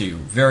out to you.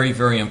 Very,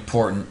 very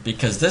important.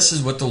 Because this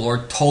is what the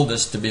Lord told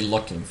us to be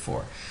looking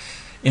for.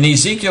 In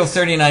Ezekiel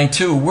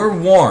 39:2, we're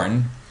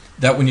warned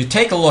that when you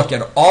take a look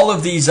at all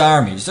of these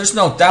armies, there's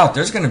no doubt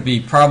there's going to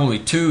be probably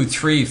 2,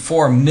 3,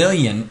 4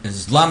 million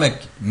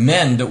Islamic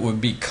men that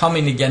would be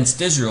coming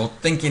against Israel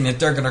thinking that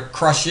they're going to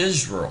crush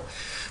Israel.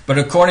 But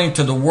according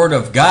to the Word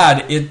of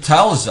God, it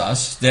tells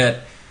us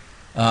that,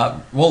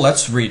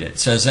 let's read it. It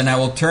says, "And I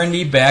will turn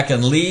thee back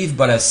and leave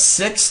but a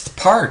sixth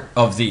part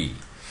of thee,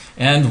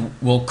 and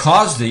will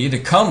cause thee to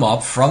come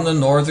up from the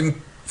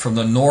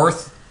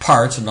north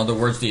parts." In other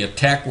words, the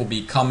attack will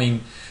be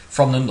coming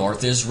from the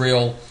north.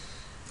 Israel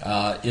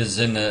is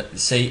in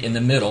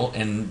the middle,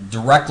 and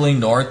directly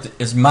north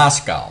is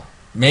Moscow,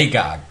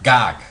 Magog,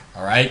 Gog.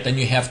 All right, then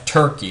you have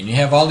Turkey, and you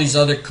have all these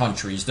other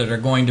countries that are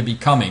going to be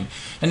coming,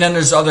 and then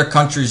there's other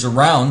countries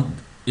around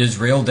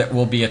Israel that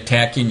will be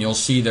attacking. You'll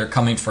see they're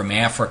coming from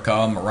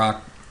Africa,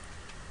 Morocco,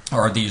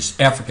 or these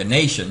African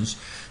nations,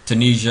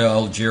 Tunisia,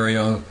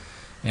 Algeria,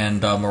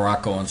 and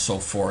Morocco, and so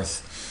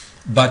forth.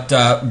 But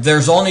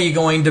there's only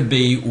going to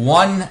be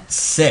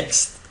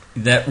 1/6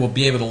 that will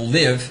be able to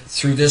live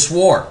through this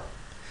war.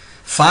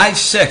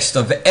 5/6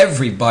 of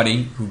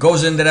everybody who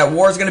goes into that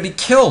war is going to be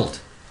killed.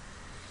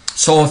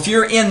 So if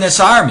you're in this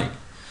army,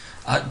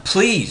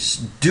 please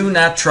do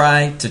not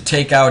try to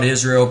take out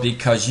Israel,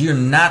 because you're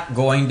not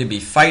going to be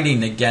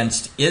fighting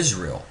against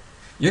Israel.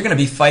 You're going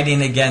to be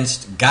fighting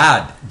against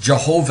God,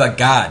 Jehovah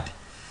God.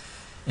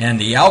 And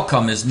the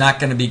outcome is not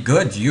going to be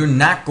good. You're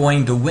not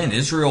going to win.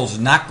 Israel's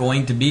not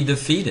going to be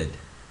defeated.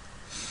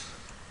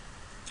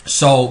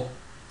 So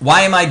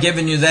why am I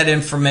giving you that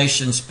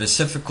information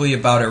specifically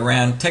about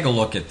Iran? Take a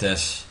look at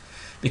this.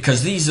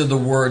 Because these are the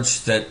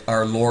words that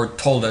our Lord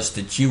told us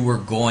that you were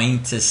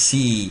going to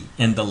see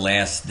in the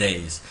last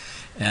days.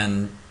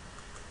 And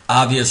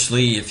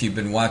obviously, if you've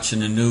been watching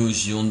the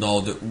news, you'll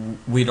know that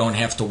we don't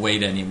have to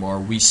wait anymore.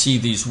 We see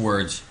these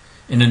words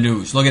in the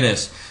news. Look at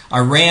this.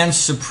 Iran's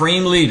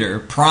supreme leader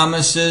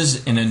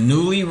promises in a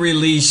newly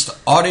released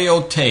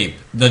audio tape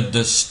the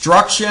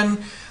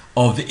destruction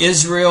of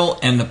Israel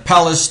and the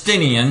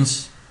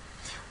Palestinians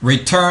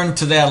return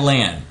to that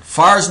land.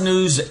 Fars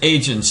News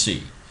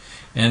Agency,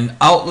 an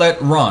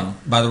outlet run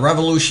by the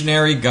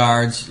Revolutionary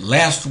Guards,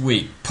 last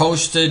week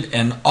posted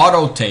an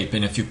auto tape.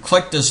 And if you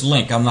click this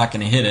link, I'm not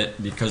going to hit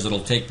it because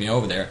it'll take me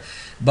over there.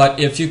 But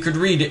if you could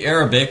read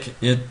Arabic,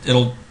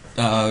 it'll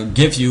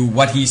give you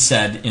what he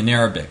said in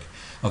Arabic.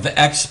 Of the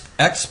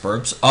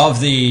experts of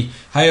the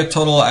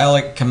Ayatollah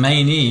Ali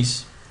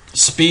Khamenei's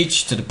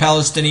speech to the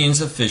Palestinian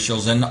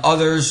officials and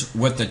others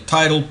with the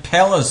title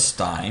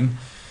Palestine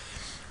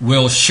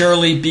will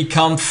surely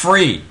become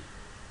free.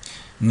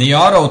 In the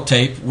auto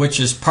tape, which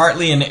is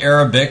partly in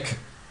Arabic,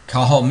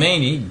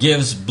 Khamenei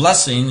gives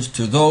blessings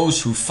to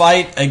those who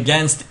fight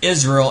against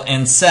Israel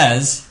and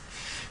says,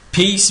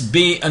 "Peace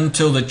be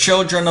unto the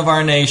children of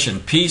our nation.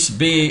 Peace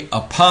be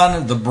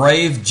upon the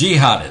brave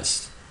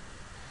jihadists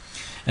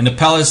and the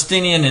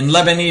Palestinian and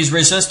Lebanese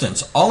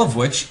resistance," all of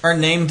which are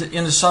named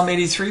in the Psalm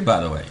 83, by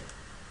the way.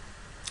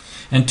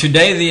 And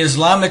today the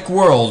Islamic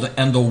world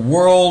and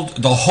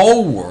the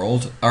whole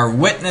world are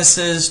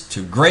witnesses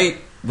to great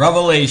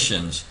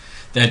revelations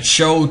that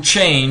show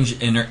change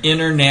in our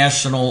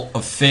international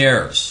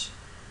affairs.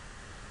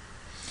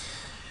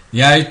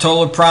 The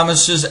Ayatollah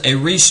promises a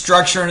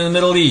restructure in the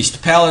Middle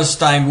East.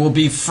 Palestine will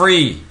be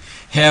free.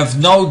 Have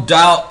no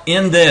doubt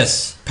in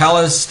this.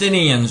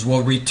 Palestinians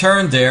will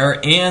return there,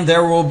 and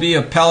there will be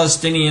a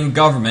Palestinian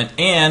government,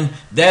 and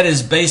that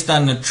is based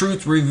on the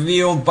truth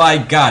revealed by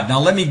God. Now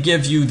let me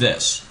give you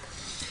this.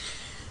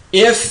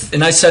 If,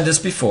 and I said this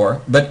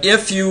before, but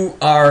if you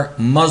are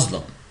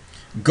Muslim,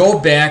 go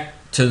back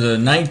to the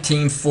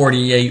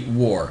 1948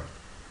 war.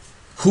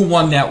 Who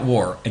won that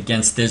war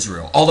against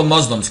Israel? All the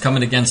Muslims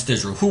coming against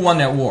Israel. Who won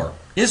that war?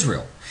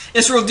 Israel.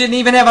 Israel didn't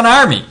even have an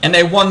army, and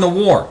they won the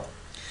war.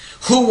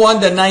 Who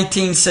won the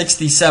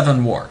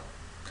 1967 war?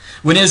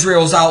 When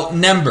Israel was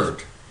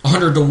outnumbered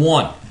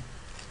 100-1.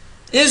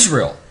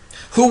 Israel.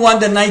 Who won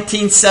the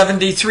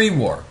 1973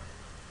 war?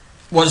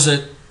 Was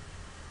it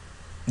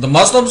the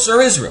Muslims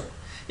or Israel?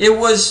 It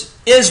was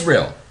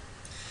Israel.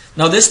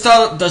 Now,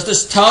 does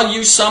this tell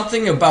you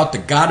something about the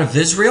God of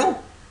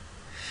Israel?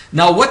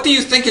 Now, what do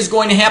you think is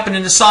going to happen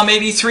in the Psalm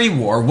 83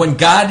 war when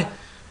God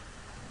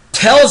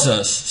tells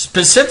us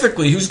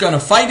specifically who's going to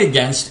fight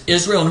against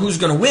Israel and who's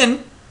going to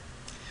win?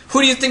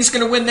 Who do you think is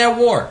going to win that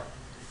war?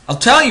 I'll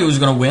tell you who's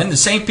going to win. The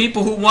same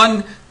people who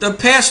won the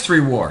past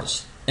 3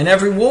 wars. In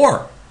every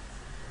war,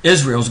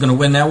 Israel's going to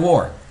win that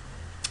war.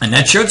 And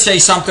that should say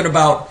something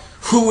about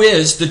who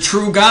is the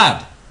true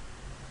God.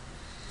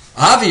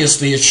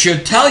 Obviously, it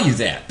should tell you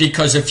that,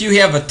 because if you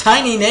have a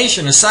tiny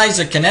nation the size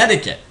of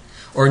Connecticut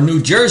or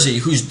New Jersey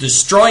who's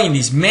destroying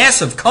these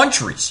massive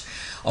countries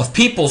of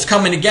peoples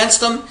coming against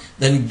them,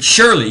 then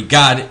surely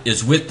God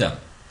is with them.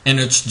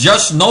 And it's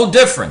just no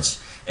difference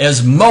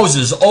as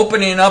Moses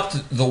opening up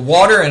the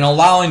water and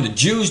allowing the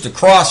Jews to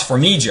cross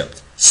from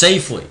Egypt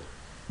safely.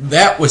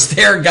 That was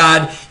their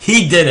God.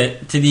 He did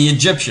it to the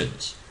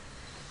Egyptians.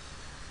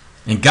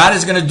 And God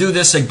is going to do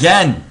this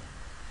again.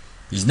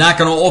 He's not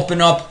going to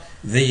open up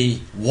the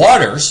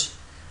waters,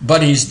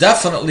 but he's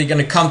definitely going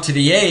to come to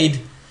the aid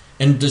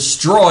and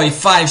destroy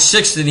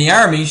 5/6 of the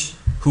armies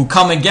who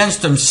come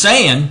against him,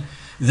 saying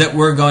that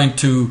we're going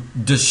to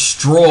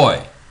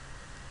destroy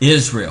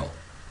Israel.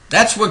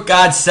 That's what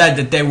God said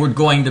that they were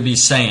going to be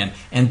saying,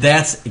 and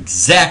that's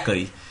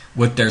exactly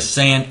what they're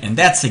saying, and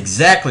that's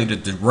exactly the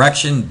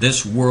direction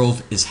this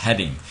world is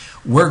heading.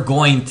 We're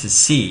going to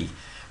see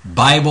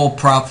Bible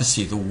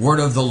prophecy, the word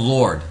of the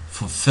Lord,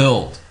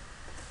 fulfilled.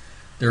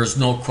 There is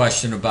no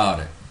question about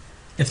it.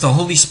 If the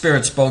Holy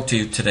Spirit spoke to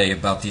you today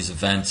about these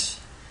events,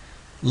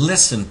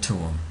 listen to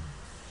him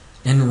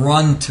and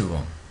run to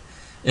him.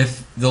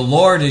 If the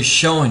Lord is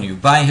showing you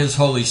by his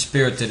Holy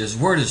Spirit that his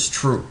word is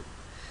true,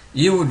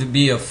 you would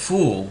be a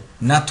fool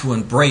not to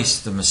embrace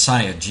the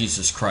Messiah,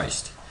 Jesus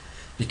Christ,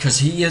 because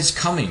he is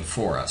coming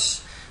for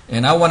us.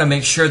 And I want to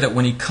make sure that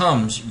when he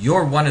comes,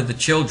 you're one of the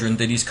children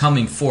that he's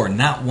coming for,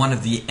 not one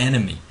of the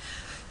enemy.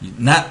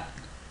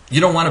 You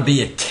don't want to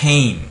be a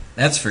Cain,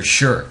 that's for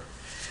sure.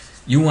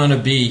 You want to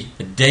be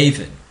a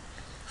David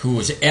who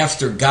was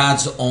after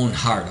God's own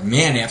heart, a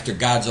man after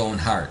God's own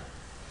heart.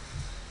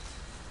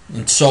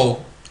 And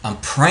so I'm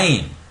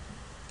praying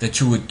that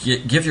you would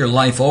give your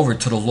life over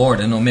to the Lord,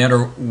 and no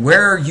matter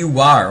where you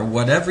are,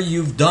 whatever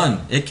you've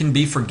done, it can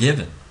be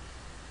forgiven.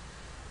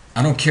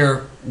 I don't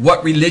care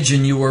what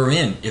religion you are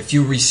in. If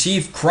you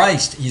receive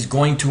Christ, He's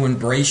going to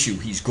embrace you.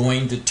 He's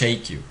going to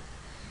take you.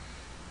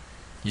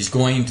 He's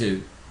going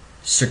to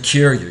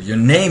secure you. Your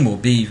name will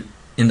be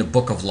in the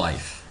book of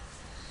life.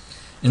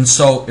 And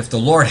so if the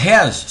Lord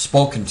has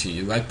spoken to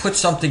you, I put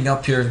something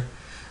up here,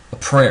 a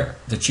prayer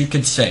that you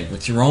can say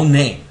with your own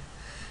name.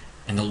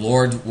 And the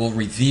Lord will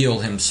reveal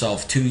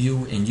Himself to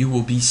you, and you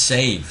will be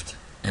saved.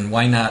 And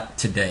why not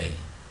today?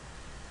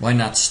 Why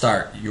not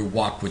start your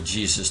walk with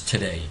Jesus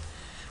today?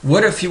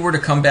 What if you were to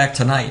come back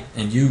tonight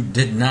and you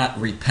did not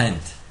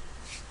repent?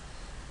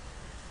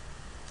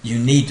 You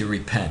need to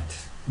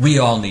repent. We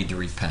all need to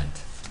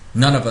repent.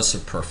 None of us are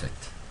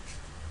perfect.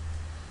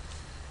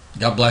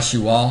 God bless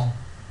you all.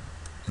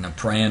 And I'm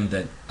praying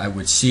that I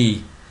would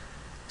see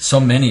so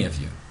many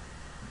of you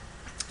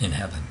in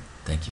heaven.